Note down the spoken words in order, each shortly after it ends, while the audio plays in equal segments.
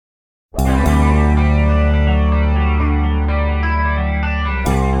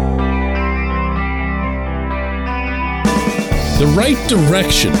The right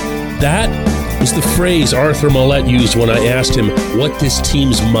direction. That was the phrase Arthur Maulet used when I asked him what this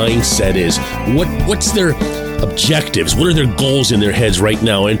team's mindset is. What's their objectives? What are their goals in their heads right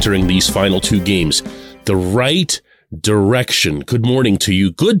now entering these final two games? The right direction. Good morning to you.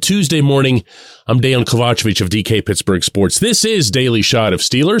 Good Tuesday morning. I'm Dejan Kovacevic of DK Pittsburgh Sports. This is Daily Shot of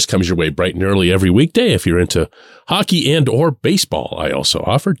Steelers. Comes your way bright and early every weekday if you're into hockey and or baseball. I also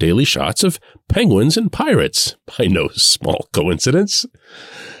offer daily shots of Penguins and Pirates. By no small coincidence.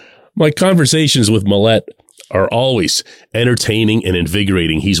 My conversations with Maulet are always entertaining and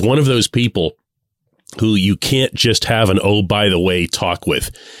invigorating. He's one of those people who you can't just have an oh, by the way talk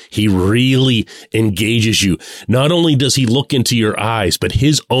with. He really engages you. Not only does he look into your eyes, but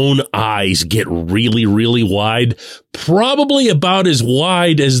his own eyes get really, really wide, probably about as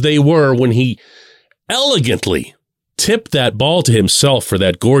wide as they were when he elegantly tipped that ball to himself for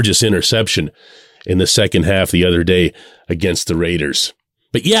that gorgeous interception in the second half the other day against the Raiders.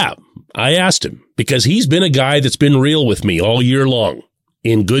 But yeah, I asked him because he's been a guy that's been real with me all year long,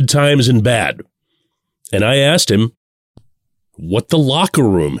 in good times and bad. And I asked him what the locker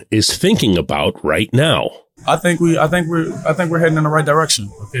room is thinking about right now. I think we're heading in the right direction.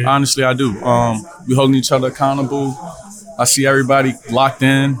 Okay. Honestly, I do. We're holding each other accountable. I see everybody locked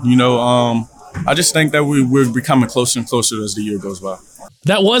in. I just think that we're becoming closer and closer as the year goes by.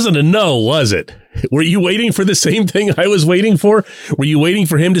 That wasn't a no, was it? Were you waiting for the same thing I was waiting for? Were you waiting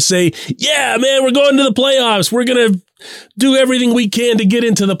for him to say, yeah, man, we're going to the playoffs. We're going to do everything we can to get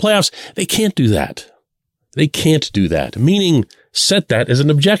into the playoffs. They can't do that. They can't do that, meaning set that as an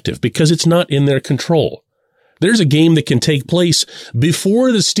objective because it's not in their control. There's a game that can take place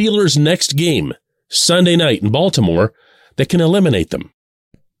before the Steelers' next game, Sunday night in Baltimore, that can eliminate them.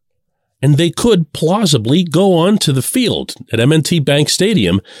 And they could plausibly go on to the field at M&T Bank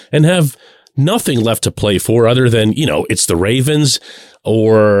Stadium and have nothing left to play for other than, it's the Ravens,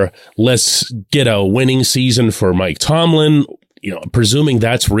 or let's get a winning season for Mike Tomlin. Presuming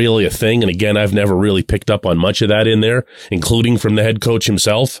that's really a thing. And again, I've never really picked up on much of that in there, including from the head coach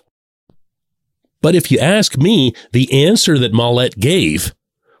himself. But if you ask me, the answer that Maulet gave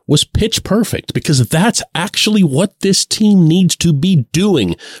was pitch perfect because that's actually what this team needs to be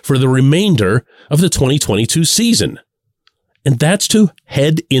doing for the remainder of the 2022 season. And that's to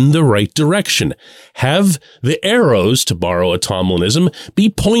head in the right direction. Have the arrows, to borrow a Tomlinism, be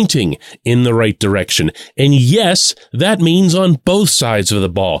pointing in the right direction. And yes, that means on both sides of the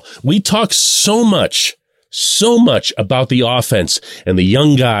ball. We talk so much about the offense and the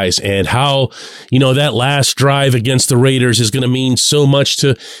young guys and how, that last drive against the Raiders is going to mean so much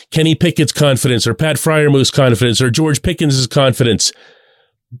to Kenny Pickett's confidence or Pat Freiermuth's confidence or George Pickens' confidence.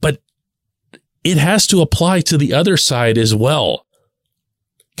 But it has to apply to the other side as well.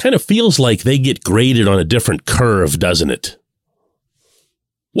 Kind of feels like they get graded on a different curve, doesn't it?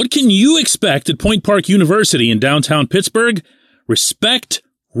 What can you expect at Point Park University in downtown Pittsburgh? Respect,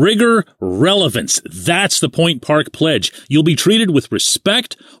 rigor, relevance. That's the Point Park Pledge. You'll be treated with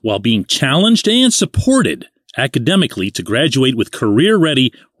respect while being challenged and supported academically to graduate with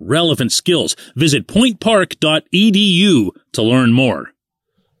career-ready, relevant skills. Visit pointpark.edu to learn more.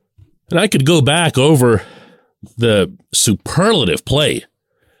 And I could go back over the superlative play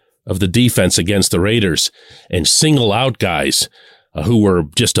of the defense against the Raiders and single out guys who were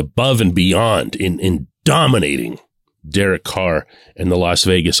just above and beyond in dominating Derek Carr and the Las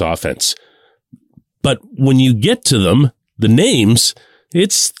Vegas offense. But when you get to them, the names,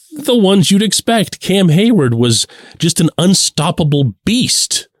 it's the ones you'd expect. Cam Hayward was just an unstoppable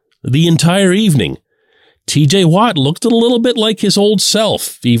beast the entire evening. TJ Watt looked a little bit like his old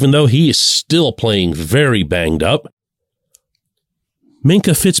self, even though he is still playing very banged up.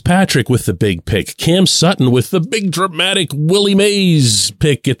 Minkah Fitzpatrick with the big pick. Cam Sutton with the big dramatic Willie Mays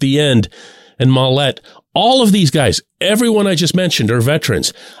pick at the end. And Maulet. All of these guys, everyone I just mentioned, are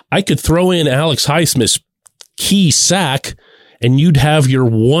veterans. I could throw in Alex Highsmith's key sack, and you'd have your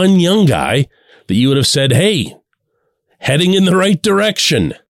one young guy that you would have said, hey, heading in the right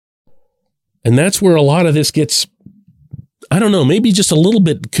direction. And that's where a lot of this gets, maybe just a little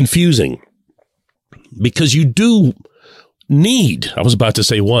bit confusing. Because you do need,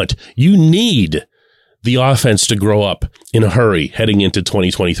 you need the offense to grow up in a hurry heading into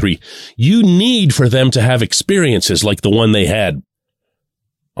 2023. You need for them to have experiences like the one they had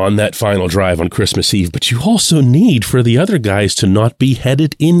on that final drive on Christmas Eve. But you also need for the other guys to not be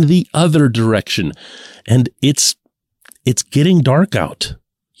headed in the other direction. And it's getting dark out,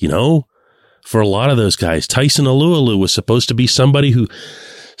 For a lot of those guys, Tyson Alualu was supposed to be somebody who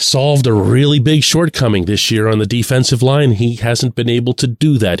solved a really big shortcoming this year on the defensive line. He hasn't been able to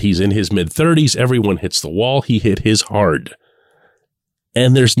do that. He's in his mid-30s. Everyone hits the wall. He hit his hard.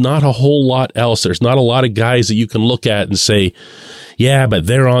 And there's not a whole lot else. There's not a lot of guys that you can look at and say, yeah, but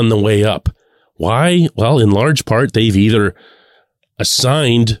they're on the way up. Why? Well, in large part, they've either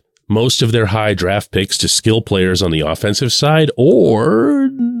assigned most of their high draft picks to skill players on the offensive side, or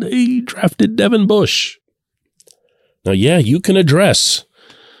they drafted Devin Bush. Now, yeah, you can address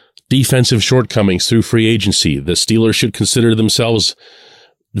defensive shortcomings through free agency. The Steelers should consider themselves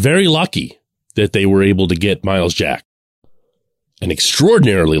very lucky that they were able to get Myles Jack. And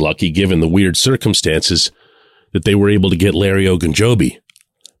extraordinarily lucky given the weird circumstances that they were able to get Larry Ogunjobi.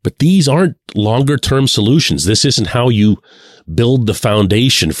 But these aren't longer-term solutions. This isn't how you build the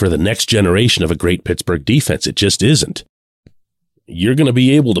foundation for the next generation of a great Pittsburgh defense. It just isn't. You're going to be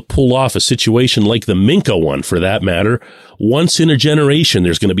able to pull off a situation like the Minkah one, for that matter. Once in a generation,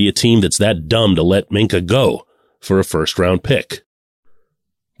 there's going to be a team that's that dumb to let Minkah go for a first-round pick.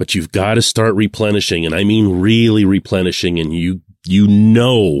 But you've got to start replenishing, and I mean really replenishing, and you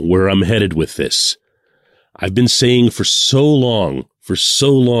know where I'm headed with this. I've been saying for so long,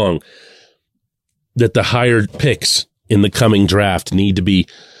 that the higher picks in the coming draft need to be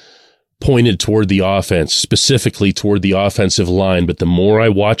pointed toward the offense, specifically toward the offensive line. But the more I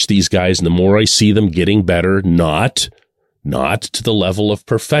watch these guys and the more I see them getting better, not to the level of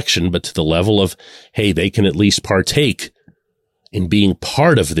perfection, but to the level of, hey, they can at least partake in being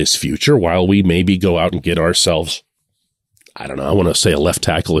part of this future while we maybe go out and get ourselves, I don't know, I want to say a left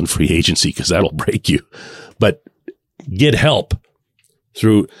tackle in free agency because that'll break you, but get help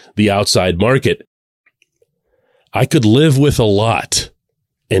through the outside market. I could live with a lot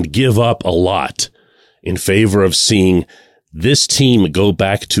and give up a lot in favor of seeing this team go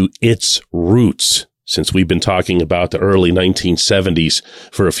back to its roots, since we've been talking about the early 1970s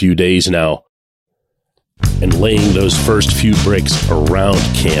for a few days now, and laying those first few bricks around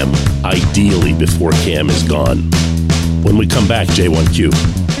Cam, ideally before Cam is gone. When we come back,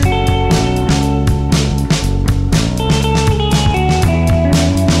 J1Q.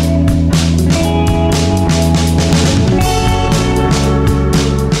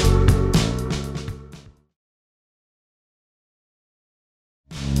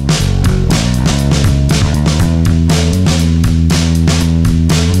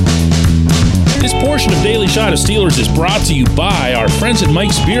 Shot of Steelers is brought to you by our friends at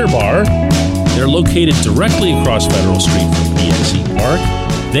Mike's Beer Bar. They're located directly across Federal Street from PNC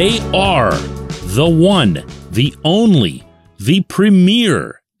Park. They are the one, the only, the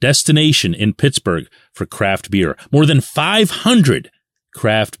premier destination in Pittsburgh for craft beer. More than 500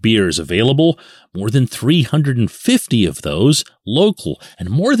 craft beers available, more than 350 of those local, and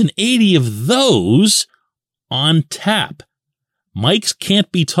more than 80 of those on tap. Mike's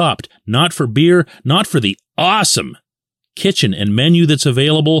can't be topped, not for beer, not for the awesome kitchen and menu that's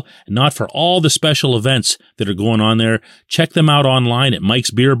available, and not for all the special events that are going on there. Check them out online at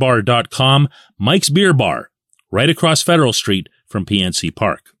mikesbeerbar.com. Mike's Beer Bar, right across Federal Street from PNC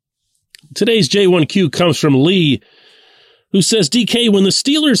Park. Today's J1Q comes from Lee, who says, DK, when the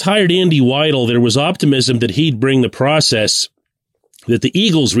Steelers hired Andy Weidl, there was optimism that he'd bring the process that the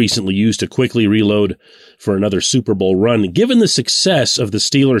Eagles recently used to quickly reload for another Super Bowl run. Given the success of the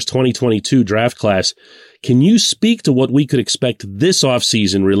Steelers' 2022 draft class, can you speak to what we could expect this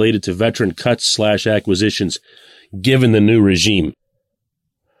offseason related to veteran cuts/acquisitions given the new regime?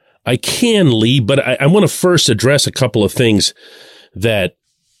 I can, Lee, but I want to first address a couple of things that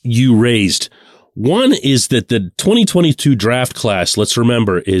you raised. One is that the 2022 draft class, let's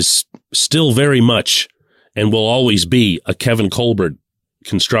remember, is still very much and will always be a Kevin Colbert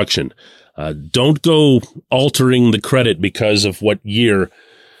construction. Don't go altering the credit because of what year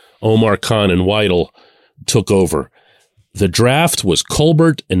Omar Khan and Weidl took over. The draft was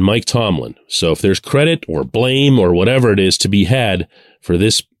Colbert and Mike Tomlin. So if there's credit or blame or whatever it is to be had for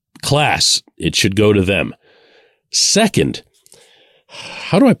this class, it should go to them. Second,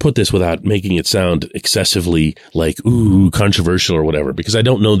 how do I put this without making it sound excessively like, controversial or whatever? Because I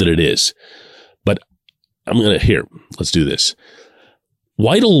don't know that it is. But let's do this.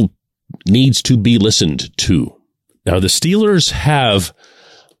 Weidl needs to be listened to. Now, the Steelers have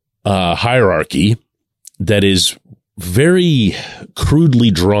a hierarchy that is very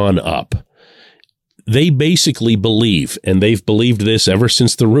crudely drawn up. They basically believe, and they've believed this ever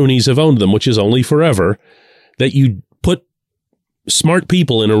since the Rooneys have owned them, which is only forever, that you put smart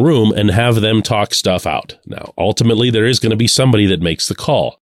people in a room and have them talk stuff out. Now, ultimately, there is going to be somebody that makes the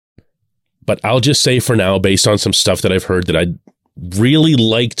call. But I'll just say for now, based on some stuff that I've heard, that I'd really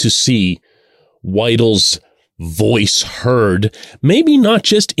like to see Weidl's voice heard, maybe not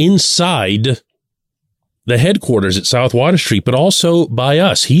just inside the headquarters at South Water Street, but also by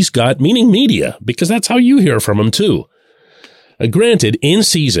us. He's got, meaning media, because that's how you hear from him too. Granted, in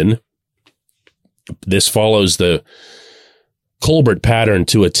season, this follows the Colbert pattern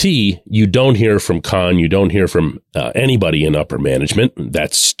to a T. You don't hear from Khan. You don't hear from anybody in upper management.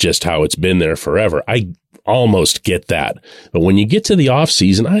 That's just how it's been there forever. I almost get that. But when you get to the off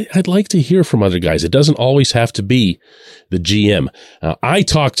season, I'd like to hear from other guys. It doesn't always have to be the GM. I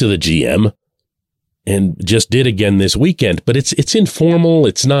talked to the GM and just did again this weekend, but it's informal.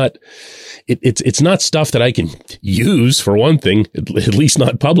 It's not stuff that I can use, for one thing, at least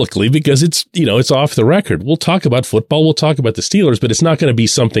not publicly, because it's off the record. We'll talk about football. We'll talk about the Steelers, but it's not going to be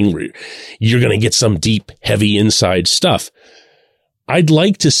something where you're going to get some deep, heavy inside stuff. I'd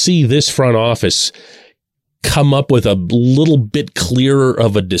like to see this front office come up with a little bit clearer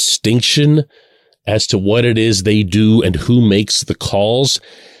of a distinction as to what it is they do and who makes the calls.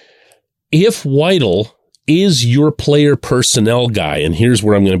 If Weidl is your player personnel guy, and here's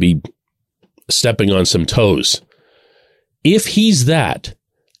where I'm going to be stepping on some toes. If he's that,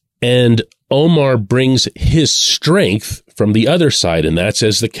 and Omar brings his strength from the other side, and that's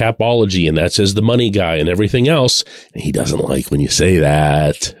as the capology, and that's as the money guy and everything else, and he doesn't like when you say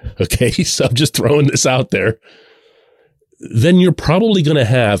that, okay, so I'm just throwing this out there, then you're probably going to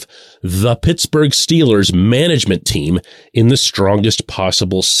have the Pittsburgh Steelers management team in the strongest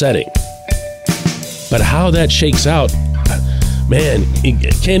possible setting. But how that shakes out, man,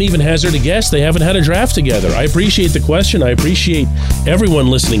 can't even hazard a guess. They haven't had a draft together. I appreciate the question. I appreciate everyone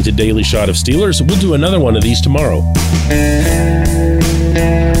listening to Daily Shot of Steelers. We'll do another one of these tomorrow.